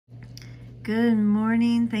Good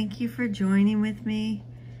morning. Thank you for joining with me.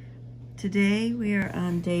 Today we are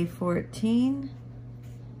on day 14,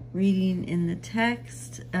 reading in the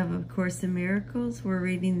text of A Course in Miracles. We're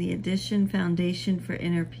reading the edition Foundation for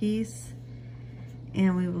Inner Peace,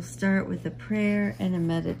 and we will start with a prayer and a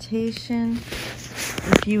meditation.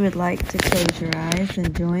 If you would like to close your eyes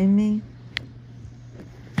and join me.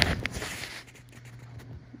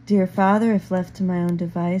 Dear Father, if left to my own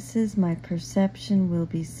devices, my perception will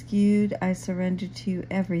be skewed. I surrender to you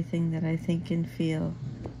everything that I think and feel.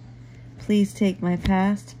 Please take my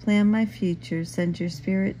past, plan my future, send your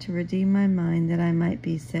spirit to redeem my mind that I might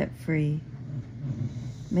be set free.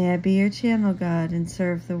 May I be your channel, God, and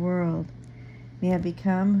serve the world. May I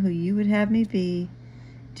become who you would have me be,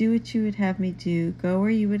 do what you would have me do, go where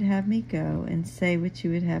you would have me go, and say what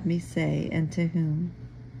you would have me say, and to whom.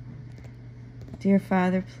 Dear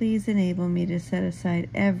Father, please enable me to set aside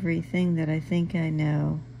everything that I think I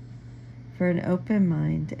know for an open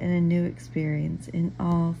mind and a new experience in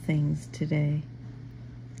all things today.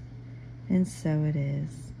 And so it is.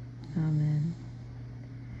 Amen.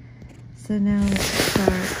 So now let's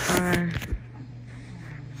start our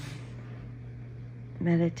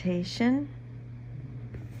meditation.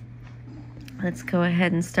 Let's go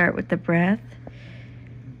ahead and start with the breath.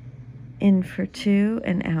 In for 2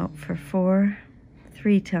 and out for 4.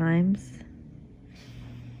 3 times.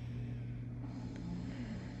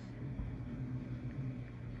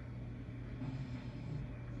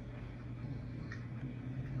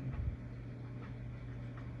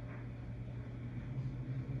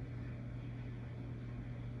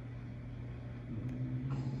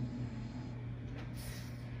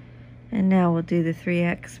 And now we'll do the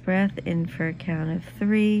 3x breath, in for a count of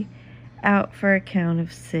 3, out for a count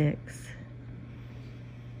of 6.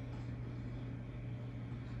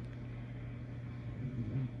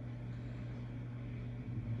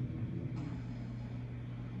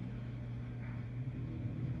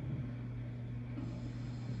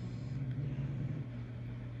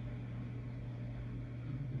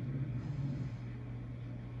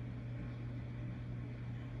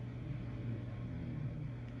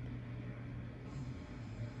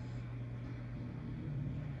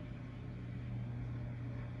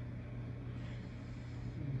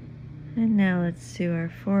 And now let's do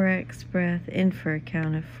our 4x breath, in for a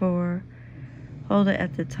count of 4, hold it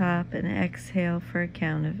at the top and exhale for a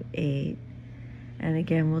count of 8. And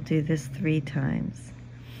again, we'll do this 3 times.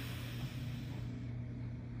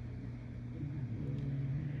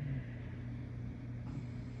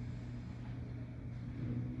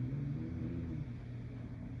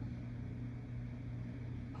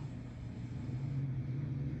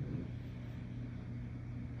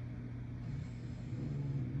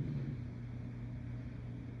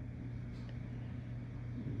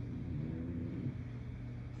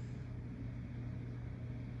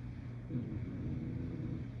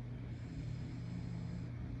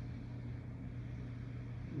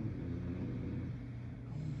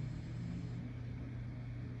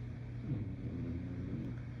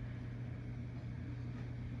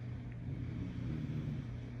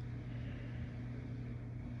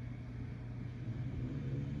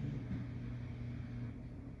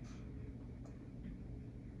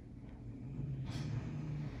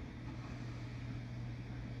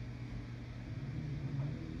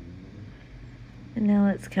 And now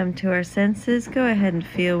let's come to our senses. Go ahead and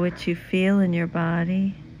feel what you feel in your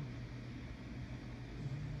body.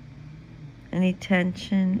 Any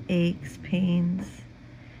tension, aches, pains,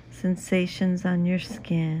 sensations on your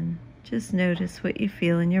skin. Just notice what you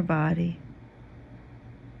feel in your body.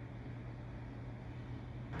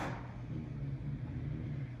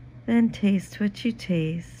 Then taste what you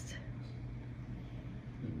taste.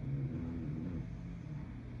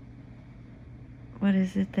 What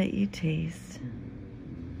is it that you taste?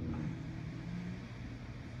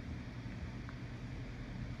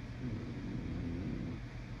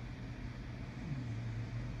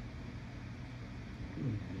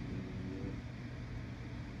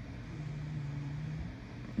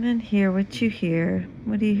 And hear what you hear.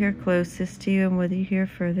 What do you hear closest to you, and what do you hear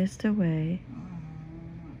furthest away?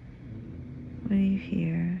 What do you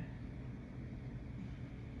hear?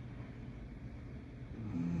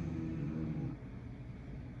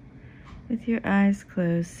 With your eyes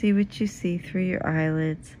closed, see what you see through your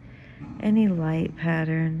eyelids. Any light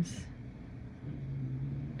patterns.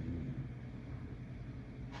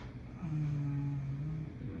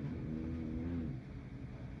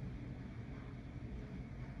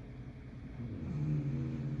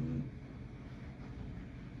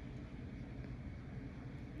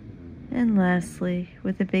 And lastly,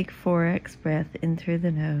 with a big 4x breath in through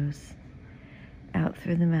the nose, out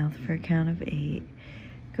through the mouth for a count of 8.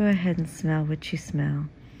 Go ahead and smell what you smell.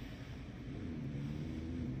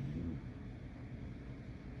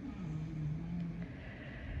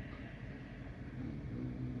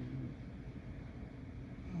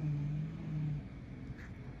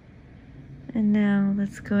 And now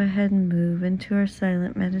let's go ahead and move into our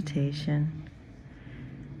silent meditation.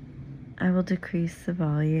 I will decrease the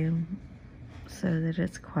volume so that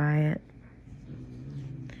it's quiet.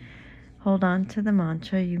 Hold on to the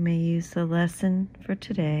mantra. You may use the lesson for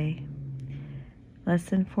today.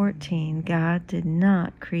 Lesson 14, God did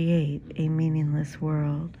not create a meaningless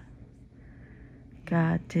world.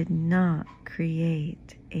 God did not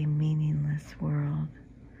create a meaningless world.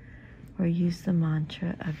 Or use the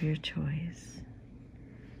mantra of your choice.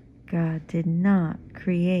 God did not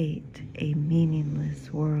create a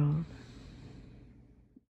meaningless world.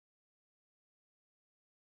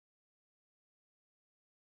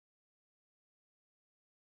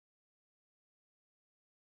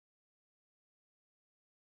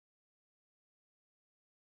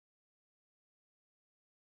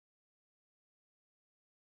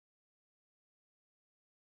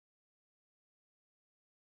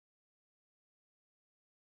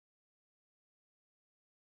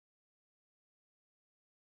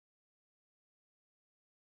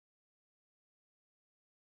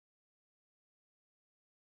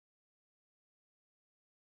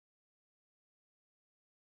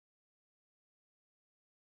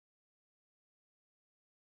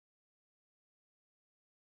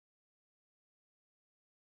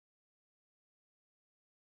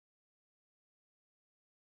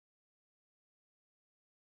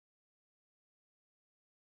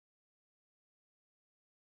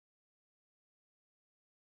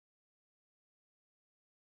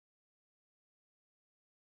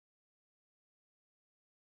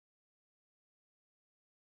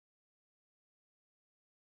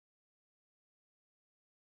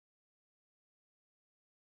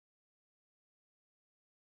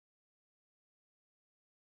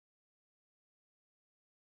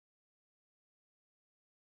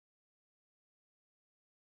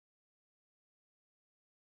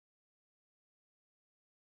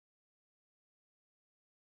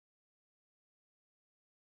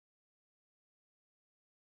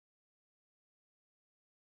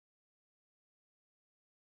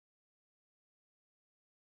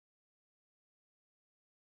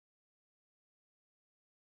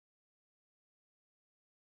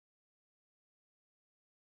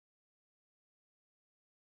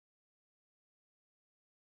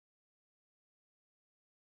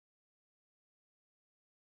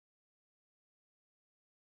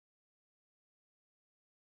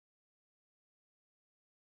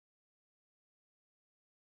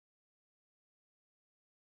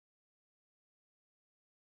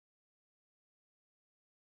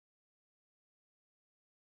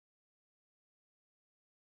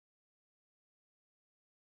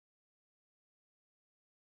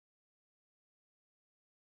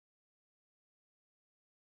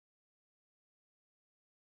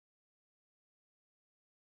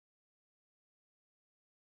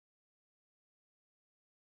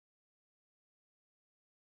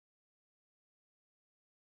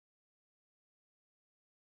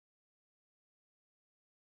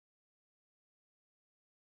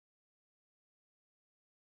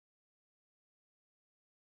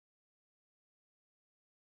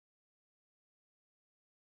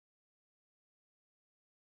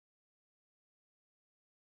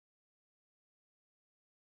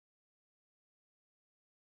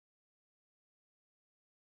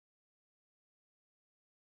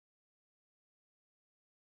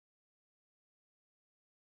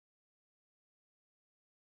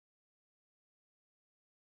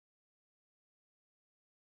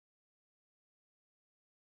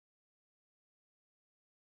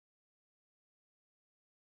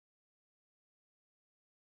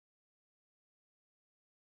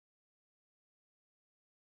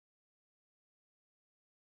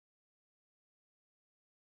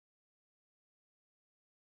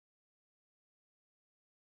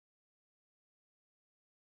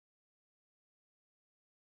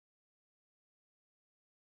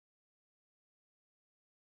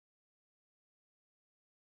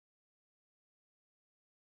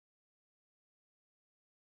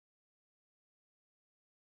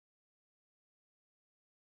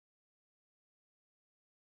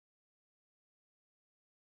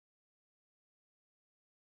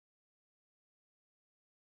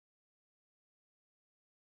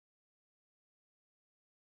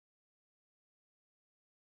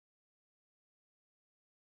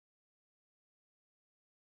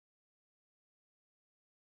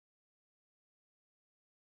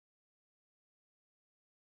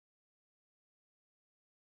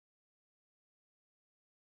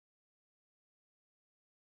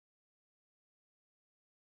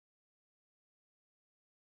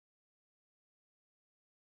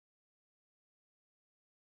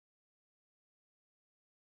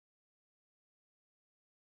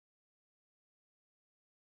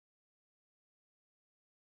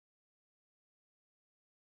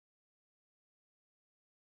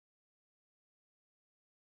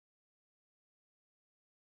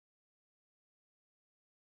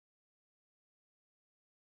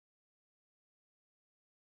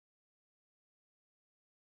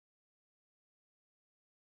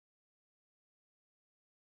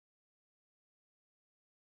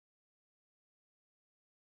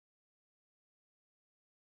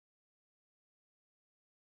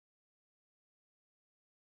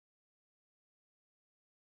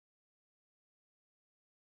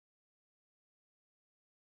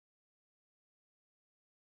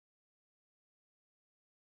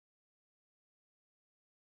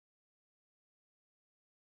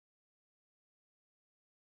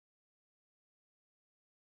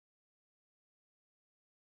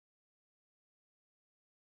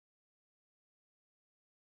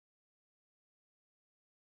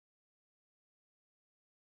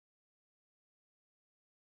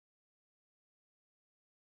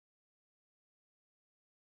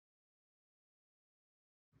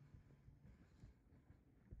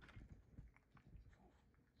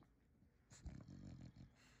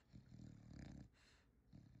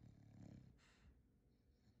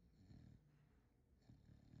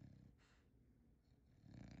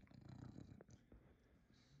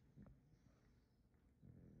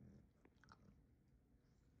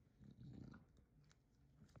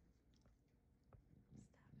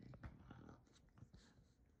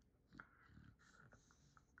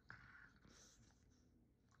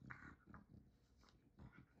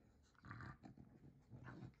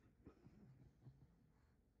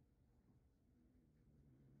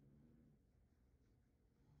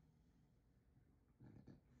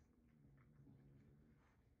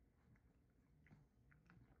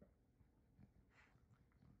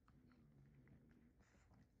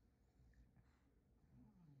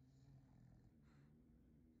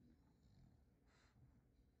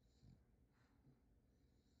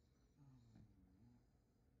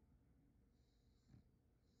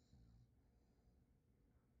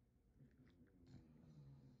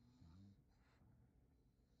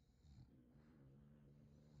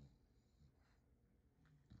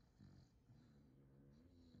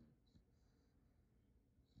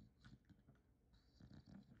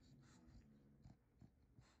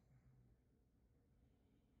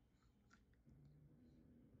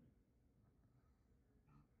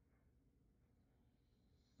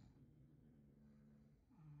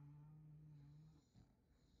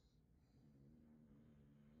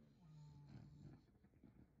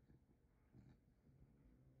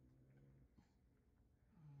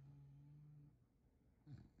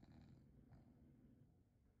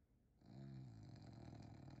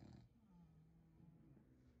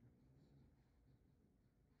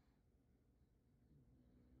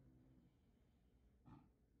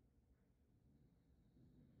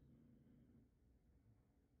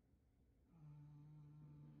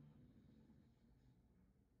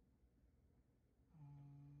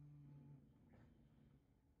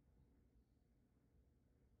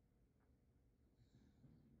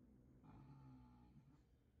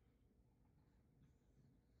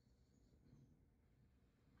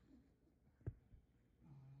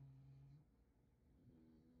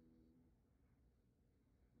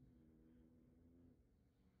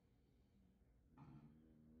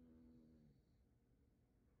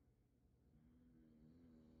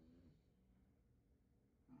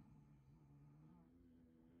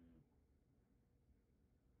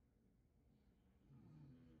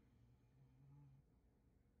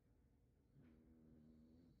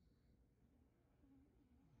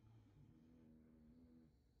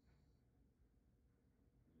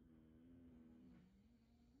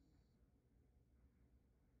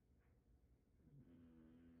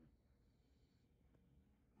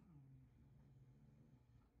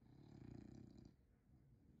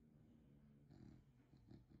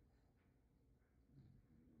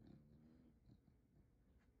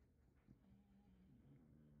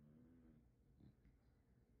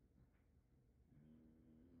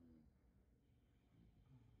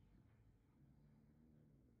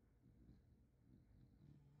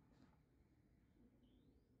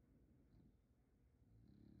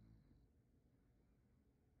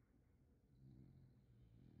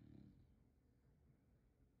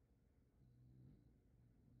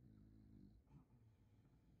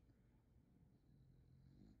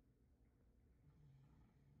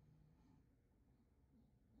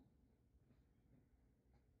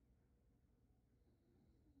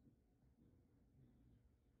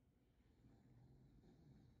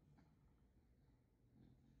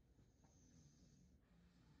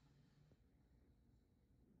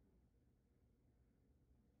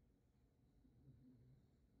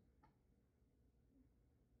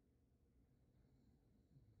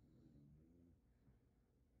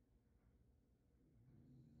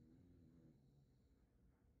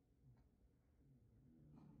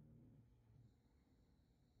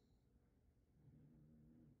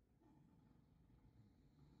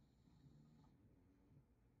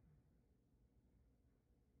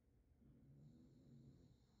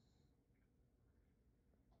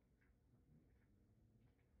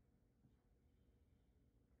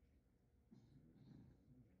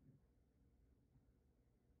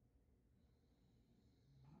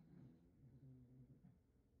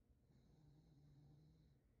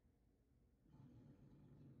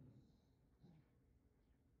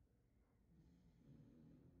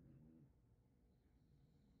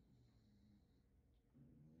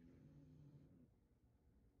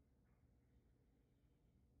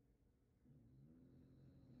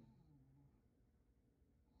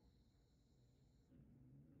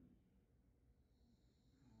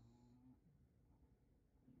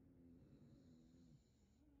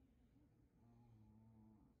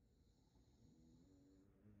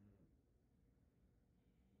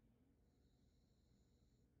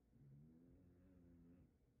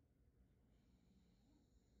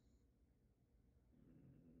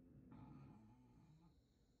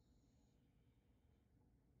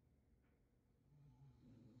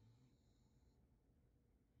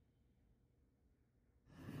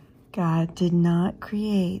 God did not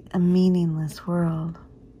create a meaningless world.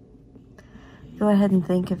 Go ahead and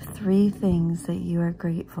think of 3 things that you are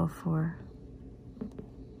grateful for.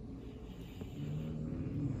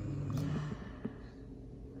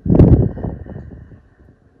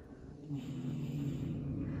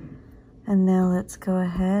 And now let's go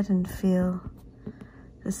ahead and feel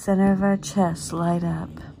the center of our chest light up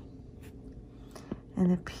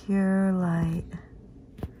in a pure light,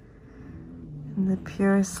 in the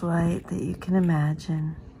purest light that you can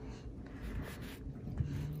imagine.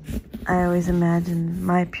 I always imagine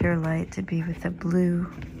my pure light to be with a blue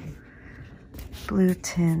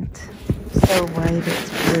tint, so white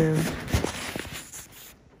it's blue.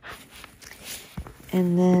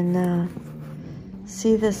 And then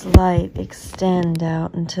see this light extend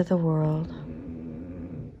out into the world.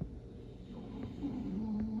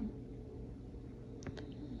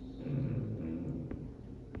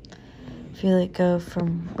 Feel it go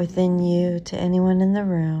from within you to anyone in the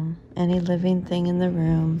room, any living thing in the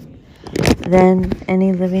room, then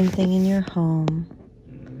any living thing in your home.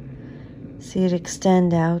 See it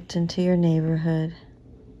extend out into your neighborhood,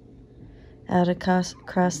 out across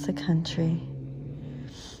the country,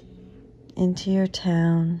 into your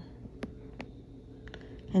town,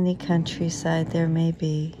 any countryside there may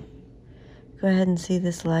be. Go ahead and see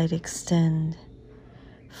this light extend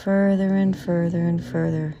further and further and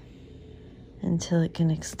further until it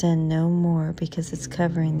can extend no more because it's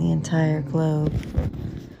covering the entire globe.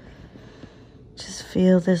 Just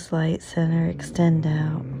feel this light center extend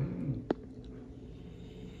out.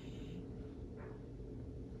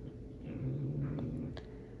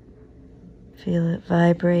 Feel it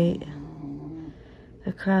vibrate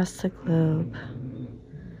across the globe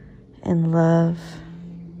in love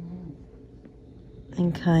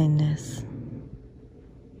and kindness.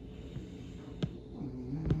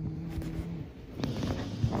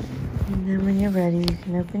 And then when you're ready, you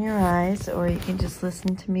can open your eyes or you can just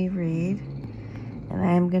listen to me read. And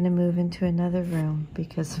I am going to move into another room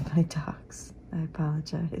because of my dogs. I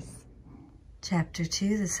apologize. Chapter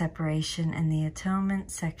 2, The Separation and the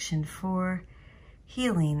Atonement, Section 4,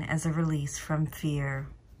 Healing as a Release from Fear.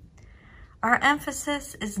 Our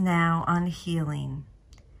emphasis is now on healing.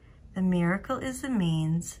 The miracle is the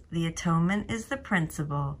means, the atonement is the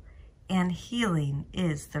principle, and healing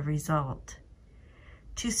is the result.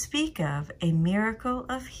 To speak of a miracle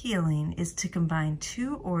of healing is to combine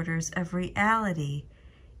 2 orders of reality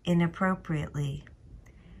inappropriately.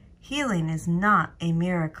 Healing is not a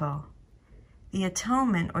miracle. The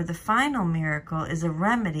atonement or the final miracle is a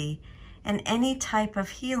remedy, and any type of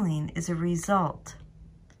healing is a result.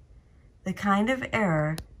 The kind of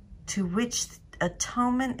error to which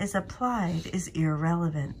atonement is applied is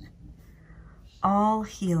irrelevant. All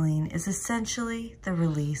healing is essentially the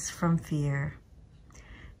release from fear.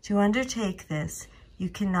 To undertake this, you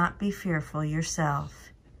cannot be fearful yourself.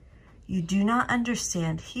 You do not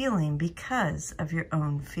understand healing because of your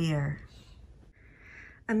own fear.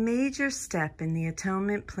 A major step in the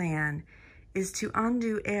atonement plan is to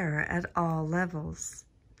undo error at all levels.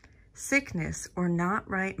 Sickness or not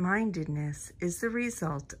right-mindedness is the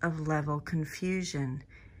result of level confusion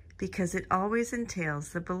because it always entails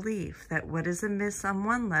the belief that what is amiss on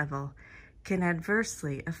one level can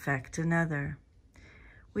adversely affect another.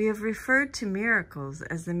 We have referred to miracles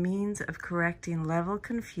as the means of correcting level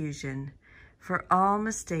confusion, for all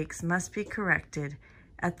mistakes must be corrected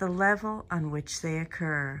at the level on which they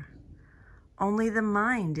occur. Only the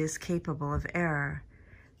mind is capable of error.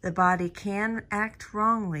 The body can act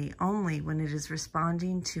wrongly only when it is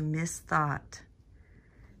responding to misthought.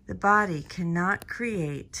 The body cannot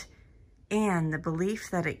create, and the belief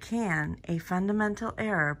that it can, a fundamental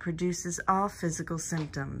error, produces all physical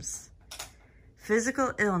symptoms.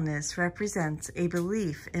 Physical illness represents a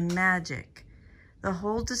belief in magic. The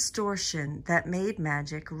whole distortion that made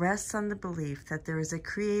magic rests on the belief that there is a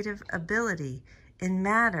creative ability in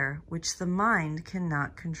matter which the mind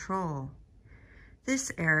cannot control.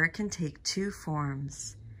 This error can take 2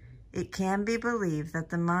 forms. It can be believed that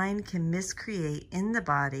the mind can miscreate in the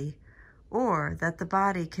body, or that the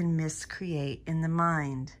body can miscreate in the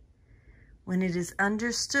mind. When it is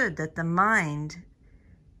understood that the mind,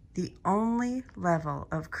 the only level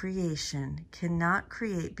of creation, cannot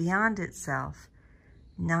create beyond itself,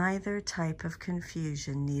 neither type of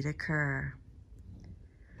confusion need occur.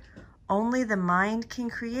 Only the mind can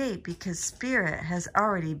create because spirit has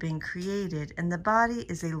already been created, and the body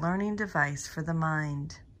is a learning device for the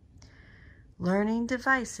mind. Learning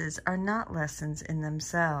devices are not lessons in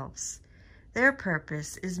themselves. Their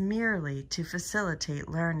purpose is merely to facilitate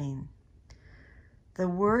learning. The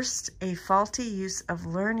worst a faulty use of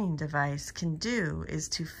learning device can do is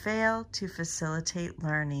to fail to facilitate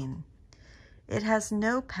learning. It has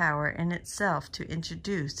no power in itself to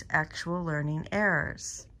introduce actual learning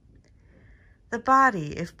errors. The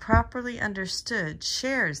body, if properly understood,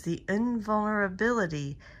 shares the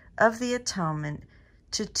invulnerability of the atonement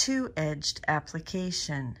to two-edged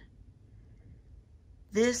application.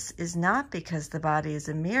 This is not because the body is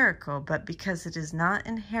a miracle, but because it is not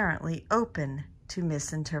inherently open to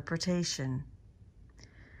misinterpretation.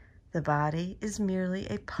 The body is merely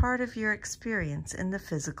a part of your experience in the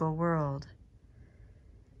physical world.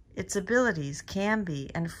 Its abilities can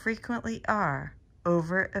be, and frequently are,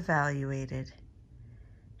 over-evaluated.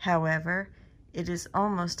 However, it is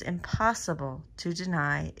almost impossible to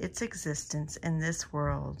deny its existence in this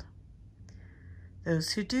world.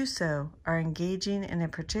 Those who do so are engaging in a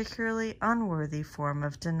particularly unworthy form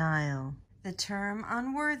of denial. The term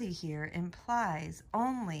unworthy here implies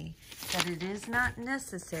only that it is not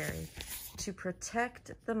necessary to protect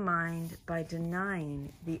the mind by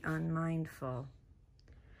denying the unmindful.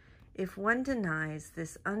 If one denies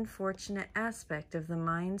this unfortunate aspect of the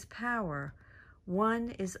mind's power,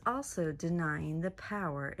 one is also denying the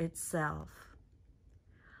power itself.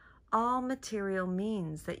 All material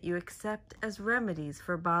means that you accept as remedies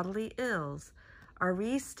for bodily ills are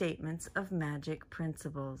restatements of magic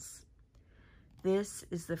principles. This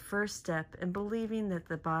is the first step in believing that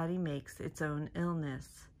the body makes its own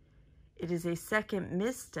illness. It is a second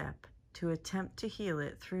misstep to attempt to heal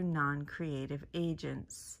it through non-creative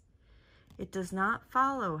agents. It does not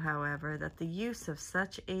follow, however, that the use of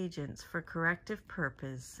such agents for corrective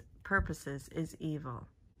purposes is evil.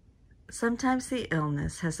 Sometimes the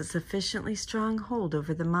illness has a sufficiently strong hold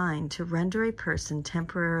over the mind to render a person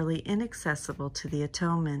temporarily inaccessible to the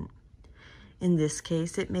atonement. In this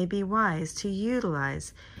case, it may be wise to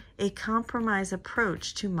utilize a compromise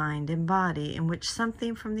approach to mind and body in which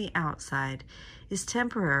something from the outside is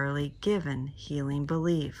temporarily given healing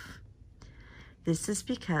belief. This is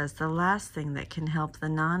because the last thing that can help the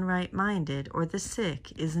non-right-minded or the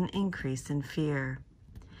sick is an increase in fear.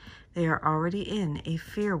 They are already in a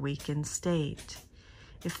fear-weakened state.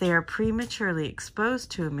 If they are prematurely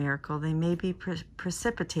exposed to a miracle, they may be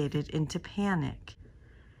precipitated into panic.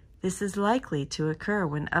 This is likely to occur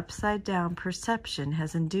when upside-down perception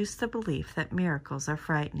has induced the belief that miracles are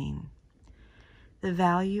frightening. The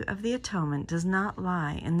value of the atonement does not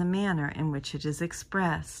lie in the manner in which it is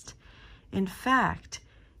expressed. In fact,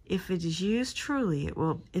 if it is used truly, it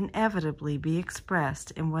will inevitably be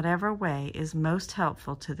expressed in whatever way is most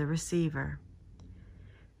helpful to the receiver.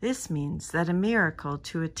 This means that a miracle,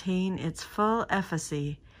 to attain its full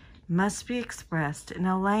efficacy, must be expressed in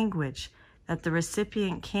a language that the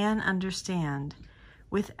recipient can understand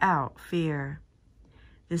without fear.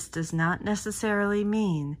 This does not necessarily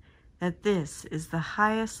mean that this is the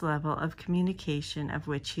highest level of communication of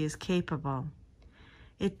which he is capable.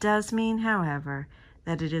 It does mean, however,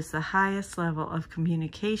 that it is the highest level of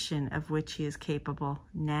communication of which he is capable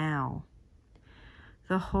now.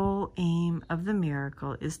 The whole aim of the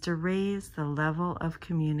miracle is to raise the level of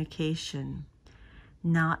communication,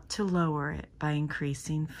 not to lower it by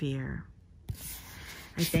increasing fear.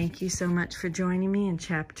 I thank you so much for joining me in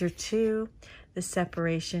Chapter 2, The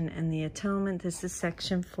Separation and the Atonement. This is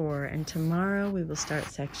Section 4, and tomorrow we will start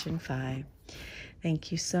Section 5.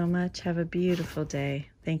 Thank you so much. Have a beautiful day.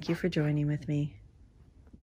 Thank you for joining with me.